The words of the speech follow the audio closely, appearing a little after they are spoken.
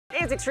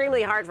is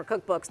extremely hard for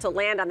cookbooks to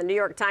land on the New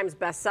York Times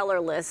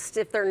bestseller list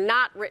if they're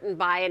not written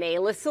by an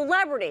A-list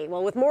celebrity.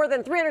 Well, with more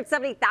than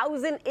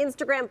 370,000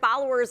 Instagram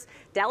followers,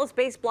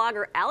 Dallas-based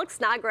blogger Alex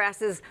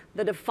Snodgrass's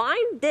The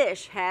Defined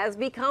Dish has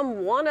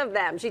become one of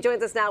them. She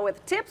joins us now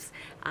with tips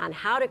on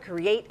how to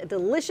create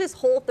delicious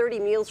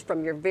Whole30 meals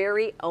from your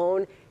very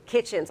own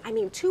kitchens. I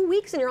mean, 2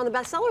 weeks and you're on the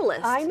bestseller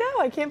list. I know,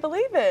 I can't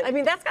believe it. I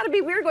mean, that's got to be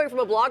weird going from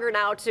a blogger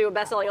now to a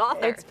best-selling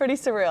author. It's pretty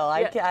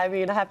surreal. Yeah. I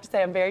mean, I have to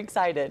say I'm very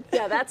excited.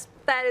 Yeah,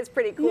 that is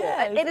pretty cool.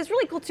 Yes. And it's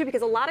really cool, too,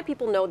 because a lot of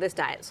people know this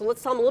diet. So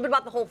let's tell them a little bit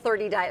about the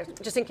Whole30 diet,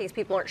 just in case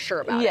people aren't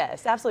sure about it.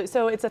 Yes, absolutely.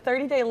 So it's a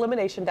 30-day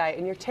elimination diet,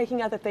 and you're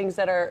taking out the things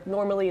that are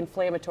normally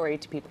inflammatory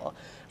to people.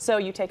 So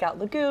you take out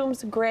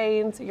legumes,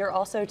 grains, you're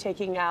also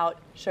taking out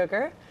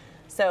sugar.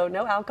 So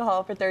no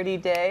alcohol for 30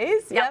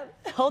 days.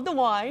 Yep. Hold the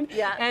wine.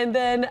 Yeah. And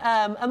then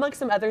amongst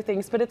some other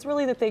things, but it's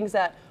really the things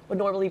that would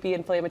normally be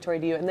inflammatory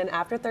to you. And then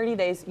after 30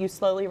 days, you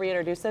slowly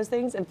reintroduce those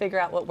things and figure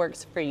out what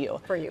works for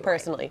you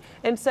personally. Right.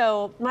 And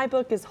so my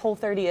book is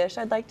Whole30-ish,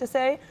 I'd like to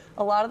say.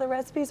 A lot of the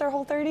recipes are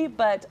Whole30,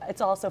 but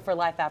it's also for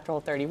life after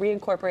Whole30,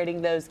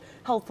 reincorporating those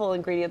healthful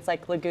ingredients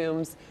like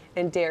legumes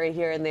and dairy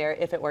here and there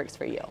if it works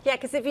for you. Yeah,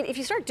 because if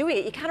you start doing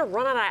it, you kind of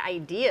run out of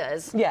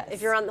ideas. Yes.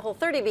 If you're on the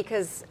Whole30,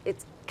 because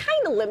it's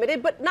kind of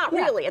limited, but not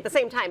really at the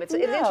same time. It's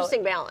an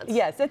interesting balance.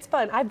 Yes, it's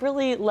fun. I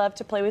really love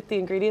to play with the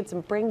ingredients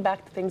and bring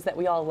back the things that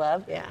we all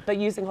love, but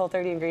using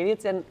Whole30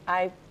 ingredients, and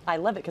I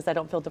love it because I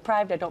don't feel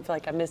deprived, I don't feel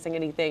like I'm missing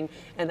anything,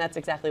 and that's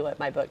exactly what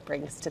my book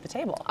brings to the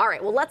table. All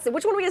right, well, let's see.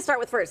 Which one are we going to start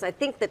with first? I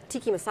think the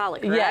tiki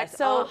masala, correct? Yes,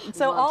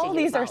 so all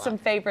these are some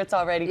favorites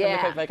already from the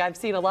cookbook. I've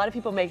seen a lot of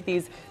people make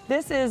these.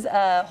 This is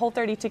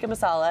Whole30 tikka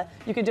masala.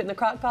 You can do it in the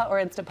crock pot or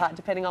Instant Pot,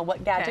 depending on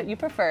what gadget you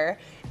prefer.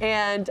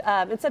 And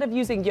instead of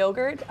using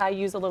yogurt, I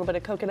use a little bit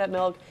of coconut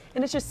milk,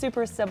 and it's just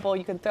super simple.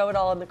 You can throw it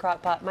all in the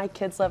crock pot. My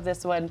kids love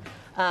this one,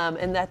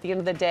 and at the end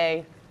of the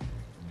day,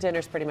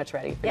 dinner's pretty much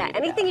ready.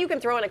 Anything you can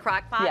throw in a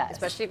crock pot,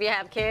 especially if you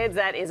have kids,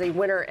 that is a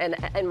winner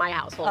in my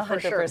household for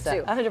sure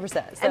too. 100%.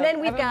 So and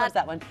then we've got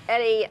that one.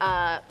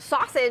 a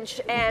sausage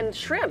and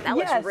shrimp. That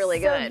looks really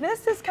good. So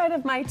this is kind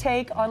of my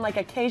take on like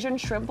a Cajun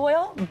shrimp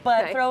boil,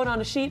 but throw it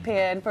on a sheet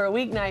pan for a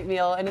weeknight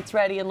meal, and it's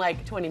ready in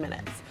like 20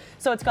 minutes.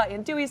 So it's got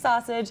andouille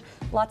sausage,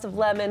 lots of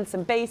lemon,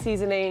 some bay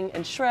seasoning,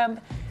 and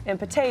shrimp, and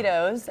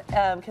potatoes,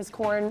 because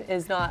corn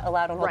is not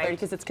allowed on Whole30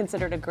 because it's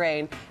considered a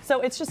grain.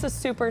 So it's just a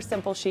super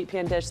simple sheet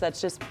pan dish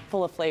that's just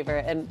full of flavor,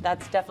 and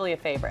that's definitely a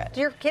favorite.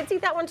 Do your kids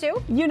eat that one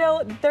too? You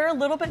know, they're a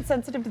little bit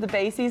sensitive to the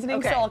bay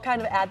seasoning, so I'll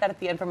kind of add that at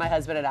the end for my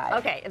husband and I.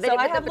 Okay, and then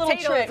I have the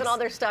potatoes and all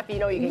their stuff, you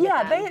know you can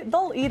get that.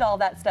 They'll eat all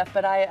that stuff,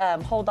 but I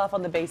hold off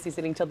on the bay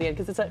seasoning till the end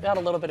because it's got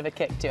a little bit of a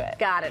kick to it.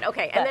 Got it,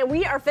 okay. And then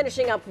we are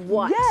finishing up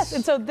what? Yes,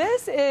 and so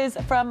this is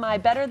from my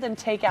Better Than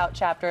Takeout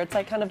chapter. It's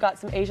like kind of got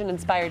some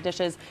Asian-inspired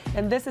dishes,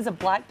 and this is a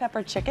black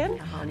pepper chicken.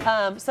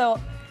 So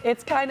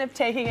it's kind of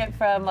taking it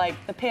from like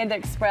the Panda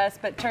Express,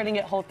 but turning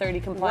it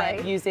Whole30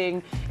 compliant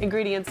using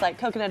ingredients like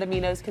coconut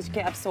aminos, because you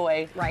can't have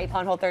soy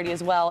on Whole30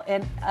 as well.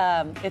 And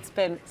it's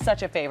been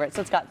such a favorite.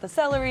 So it's got the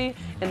celery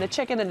and the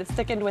chicken, and it's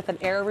thickened with an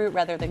arrowroot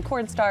rather than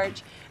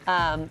cornstarch.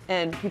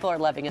 And people are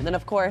loving it. And then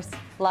of course,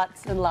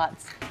 lots and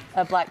lots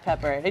of black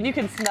pepper. And you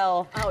can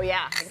smell,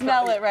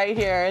 smell it right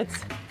here.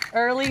 It's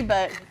early,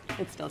 but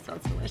it still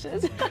smells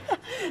delicious.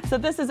 So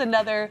this is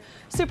another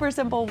super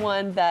simple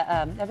one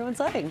that everyone's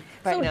loving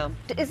right now.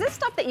 Is this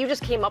stuff that you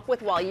just came up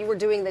with while you were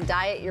doing the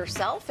diet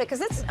yourself?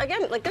 Because it's,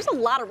 again, like there's a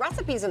lot of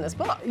recipes in this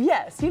book.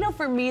 Yes. You know,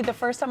 for me, the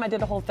first time I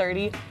did a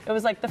Whole30, it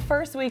was like the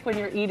first week when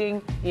you're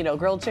eating, you know,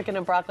 grilled chicken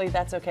and broccoli,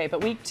 that's okay.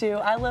 But week 2,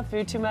 I love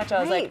food too much.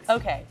 I was like,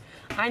 okay,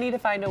 I need to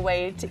find a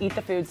way to eat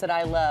the foods that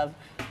I love,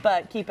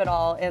 but keep it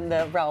all in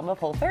the realm of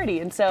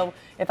Whole30. And so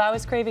if I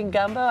was craving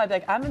gumbo, I'd be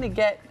like, I'm going to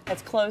get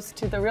as close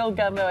to the real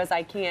gumbo as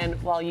I can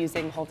while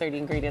using Whole30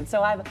 ingredients.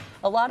 So I have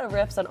a lot of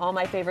riffs on all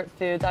my favorite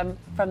foods. I'm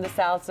from the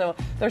South, so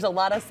there's a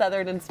lot of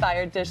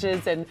Southern-inspired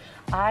dishes, and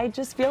I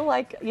just feel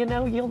like, you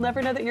know, you'll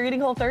never know that you're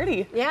eating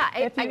Whole30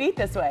 if you eat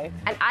this way.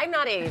 And I'm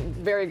not a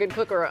very good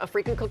cook or a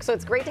frequent cook, so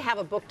it's great to have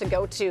a book to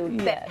go to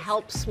that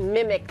helps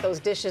mimic those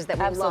dishes that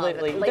we love.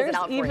 And lays it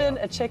out for you. There's even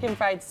a chicken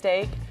fried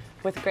steak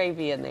with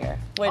gravy in there,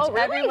 which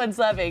everyone's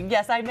loving.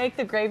 Yes, I make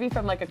the gravy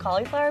from like a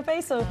cauliflower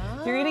base, so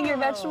you're eating your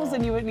vegetables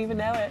and you wouldn't even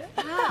know it.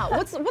 Wow.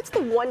 What's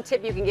the one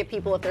tip you can give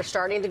people if they're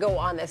starting to go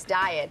on this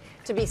diet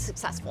to be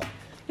successful?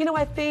 You know,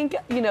 I think,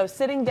 you know,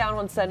 sitting down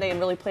on Sunday and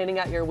really planning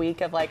out your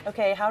week of like,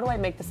 okay, how do I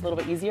make this a little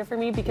bit easier for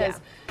me? Because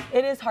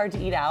it is hard to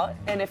eat out.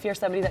 And if you're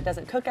somebody that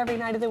doesn't cook every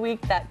night of the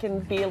week, that can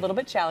be a little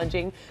bit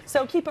challenging.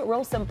 So keep it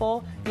real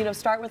simple. You know,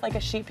 start with like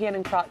a sheet pan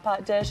and crock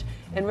pot dish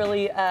and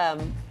really,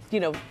 you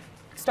know,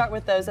 start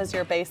with those as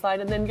your baseline,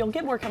 and then you'll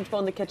get more comfortable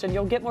in the kitchen.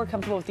 You'll get more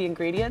comfortable with the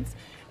ingredients,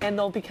 and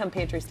they'll become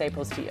pantry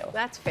staples to you.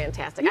 That's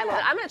fantastic. I love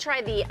it. I'm going to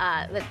try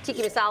the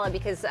tiki masala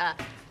because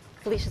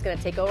Felicia's going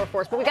to take over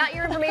for us. But we got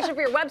your information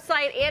for your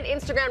website and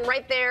Instagram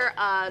right there.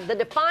 The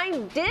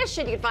Defined Dish,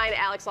 and you can find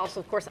Alex also,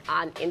 of course,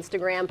 on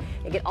Instagram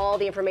and get all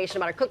the information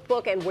about her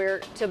cookbook and where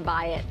to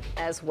buy it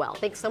as well.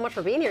 Thanks so much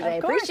for being here today.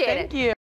 Of course, Appreciate it. Thank you.